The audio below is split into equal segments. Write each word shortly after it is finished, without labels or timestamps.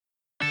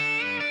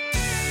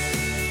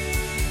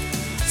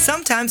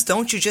Sometimes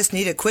don't you just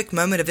need a quick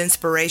moment of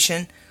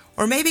inspiration?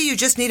 Or maybe you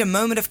just need a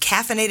moment of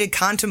caffeinated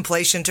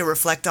contemplation to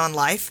reflect on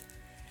life?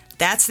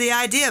 That's the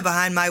idea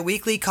behind my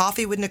weekly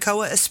Coffee with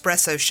Nakoa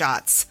Espresso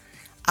shots.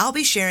 I'll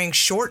be sharing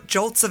short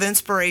jolts of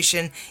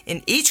inspiration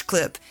in each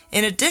clip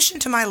in addition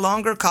to my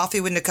longer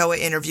Coffee with Nakoa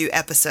interview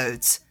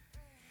episodes.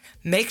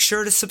 Make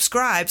sure to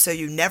subscribe so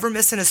you never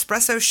miss an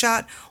espresso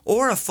shot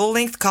or a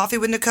full-length Coffee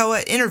with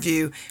Nakoa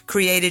interview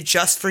created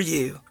just for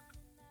you.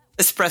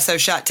 Espresso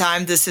shot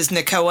time. This is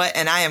Nakoa,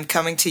 and I am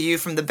coming to you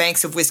from the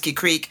banks of Whiskey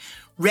Creek,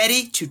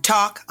 ready to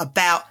talk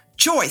about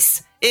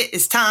choice. It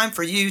is time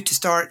for you to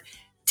start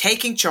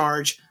taking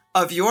charge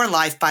of your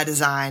life by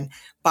design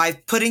by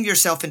putting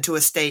yourself into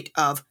a state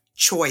of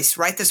choice.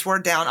 Write this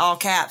word down, all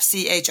caps,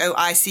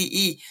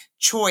 CHOICE,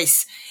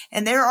 choice.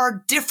 And there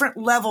are different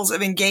levels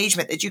of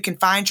engagement that you can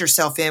find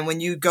yourself in when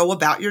you go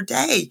about your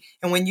day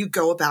and when you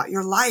go about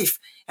your life.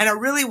 And I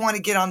really want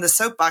to get on the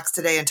soapbox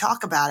today and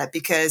talk about it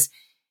because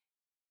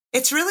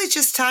it's really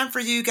just time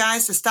for you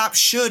guys to stop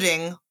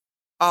shoulding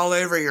all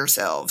over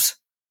yourselves.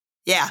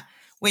 Yeah,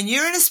 when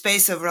you're in a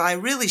space of, well, I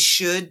really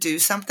should do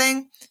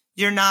something,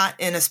 you're not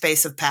in a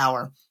space of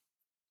power.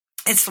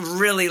 It's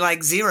really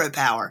like zero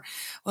power.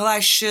 Well, I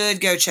should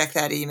go check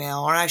that email,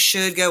 or I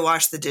should go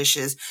wash the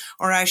dishes,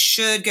 or I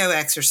should go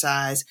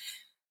exercise.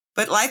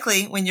 But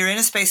likely when you're in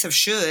a space of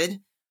should,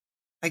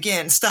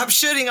 again, stop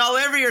shoulding all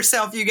over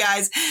yourself, you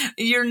guys.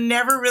 You're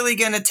never really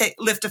going to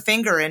lift a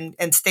finger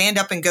and stand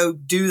up and go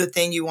do the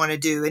thing you want to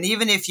do. And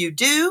even if you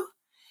do,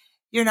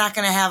 you're not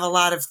going to have a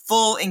lot of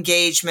full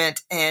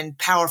engagement and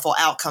powerful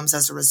outcomes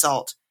as a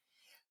result.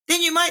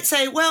 Then you might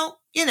say,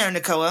 well,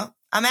 Nakoa,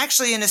 I'm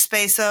actually in a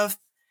space of,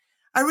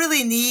 I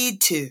really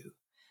need to.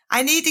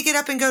 I need to get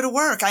up and go to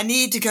work. I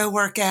need to go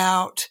work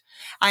out.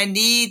 I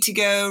need to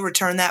go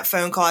return that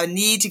phone call. I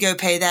need to go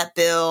pay that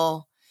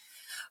bill.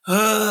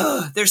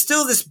 There's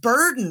still this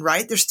burden,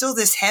 right? There's still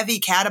this heavy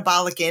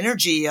catabolic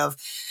energy of,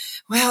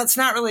 well, it's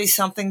not really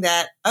something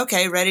that,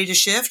 okay, ready to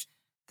shift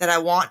that I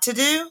want to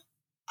do.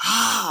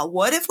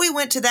 What if we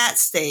went to that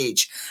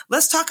stage?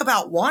 Let's talk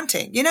about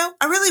wanting.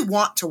 I really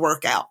want to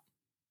work out.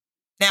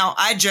 Now,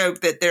 I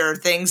joke that there are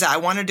things I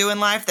want to do in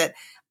life that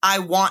I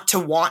want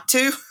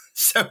to.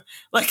 So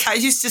like I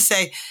used to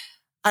say,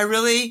 I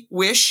really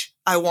wish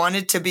I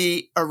wanted to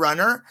be a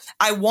runner.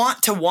 I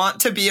want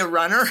to be a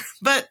runner,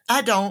 but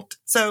I don't.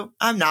 So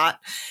I'm not.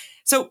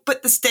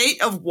 But the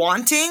state of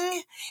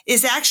wanting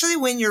is actually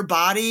when your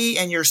body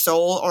and your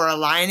soul are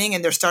aligning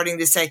and they're starting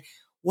to say,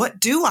 what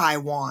do I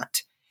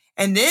want?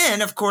 And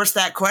then, of course,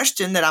 that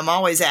question that I'm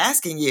always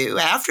asking you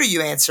after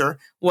you answer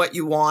what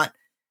you want,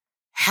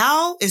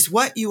 how is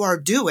what you are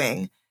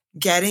doing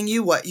getting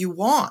you what you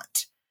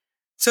want?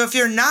 So if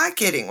you're not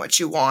getting what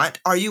you want,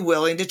 are you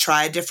willing to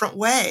try a different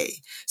way?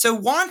 So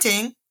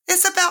wanting,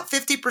 it's about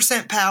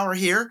 50% power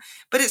here,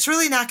 but it's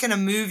really not going to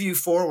move you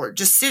forward,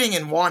 just sitting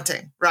and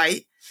wanting,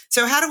 right?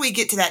 So how do we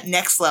get to that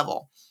next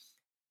level?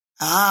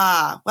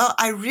 Well,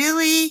 I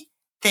really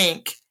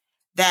think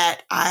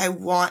that I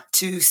want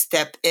to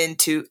step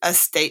into a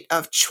state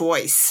of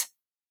choice.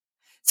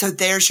 So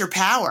there's your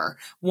power,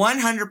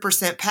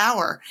 100%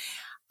 power.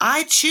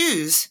 I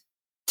choose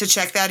to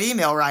check that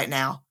email right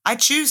now. I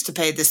choose to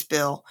pay this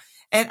bill,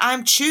 and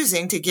I'm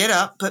choosing to get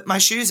up, put my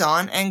shoes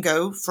on, and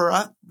go for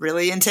a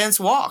really intense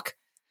walk,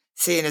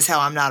 seeing as how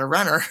I'm not a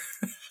runner.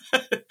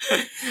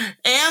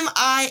 Am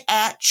I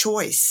at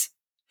choice?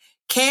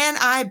 Can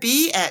I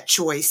be at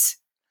choice?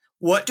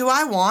 What do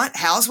I want?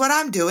 How's what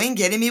I'm doing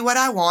getting me what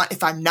I want?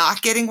 If I'm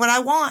not getting what I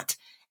want,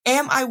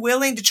 am I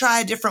willing to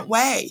try a different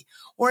way?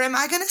 Or am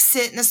I going to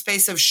sit in a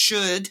space of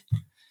should?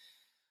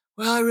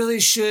 Well, I really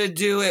should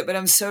do it, but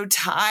I'm so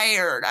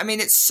tired. I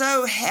mean, it's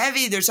so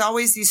heavy. There's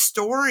always these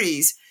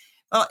stories.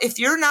 Well, if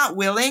you're not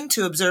willing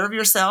to observe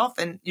yourself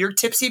and your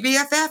tipsy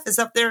BFF is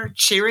up there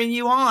cheering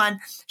you on,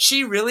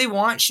 she really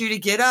wants you to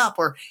get up,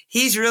 or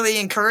he's really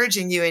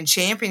encouraging you and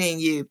championing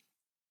you.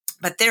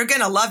 But they're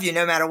going to love you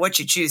no matter what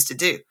you choose to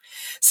do.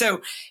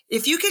 So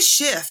if you could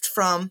shift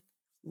from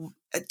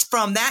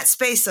that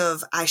space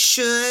of I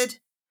should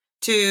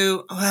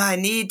to I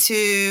need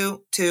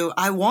to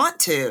I want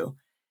to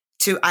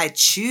I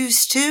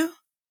choose to,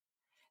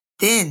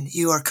 then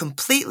you are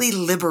completely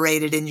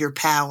liberated in your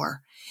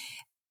power.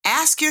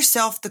 Ask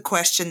yourself the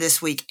question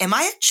this week, am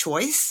I a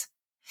choice?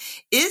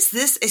 Is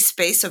this a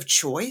space of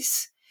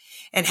choice?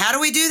 And how do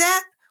we do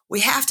that? We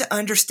have to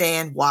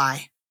understand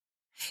why.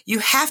 You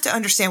have to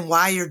understand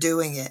why you're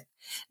doing it.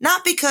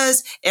 Not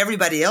because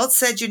everybody else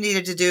said you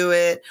needed to do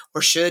it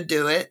or should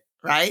do it,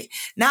 right?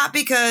 Not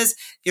because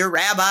your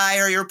rabbi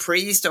or your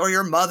priest or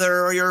your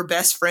mother or your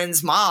best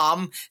friend's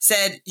mom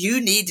said you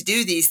need to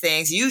do these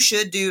things. You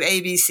should do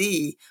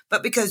ABC,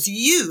 but because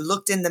you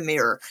looked in the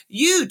mirror,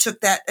 you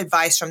took that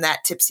advice from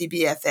that tipsy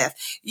BFF.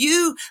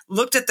 You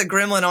looked at the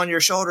gremlin on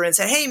your shoulder and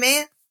said, hey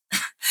man,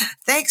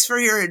 thanks for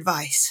your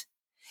advice,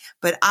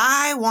 but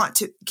I want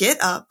to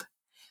get up,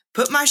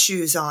 put my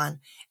shoes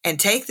on, and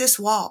take this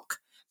walk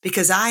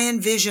because I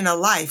envision a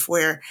life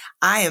where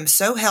I am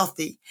so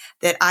healthy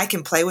that I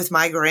can play with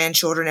my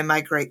grandchildren and my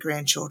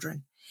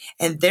great-grandchildren.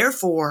 And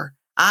therefore,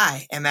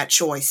 I am at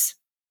choice.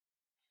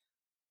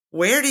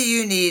 Where do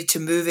you need to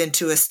move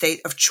into a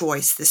state of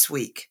choice this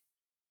week?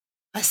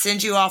 I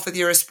send you off with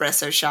your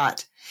espresso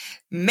shot.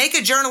 Make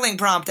a journaling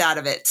prompt out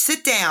of it.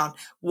 Sit down,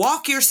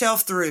 walk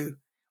yourself through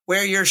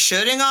where you're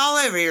shooting all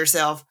over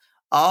yourself,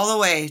 all the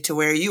way to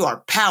where you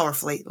are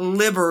powerfully,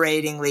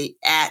 liberatingly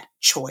at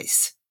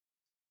choice.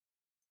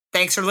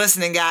 Thanks for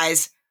listening,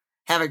 guys.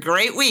 Have a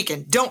great week,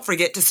 and don't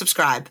forget to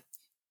subscribe.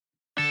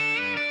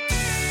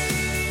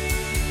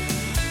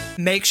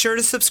 Make sure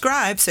to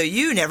subscribe so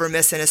you never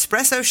miss an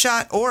espresso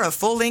shot or a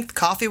full-length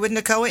Coffee with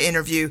Nakoa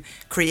interview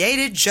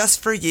created just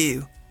for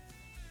you.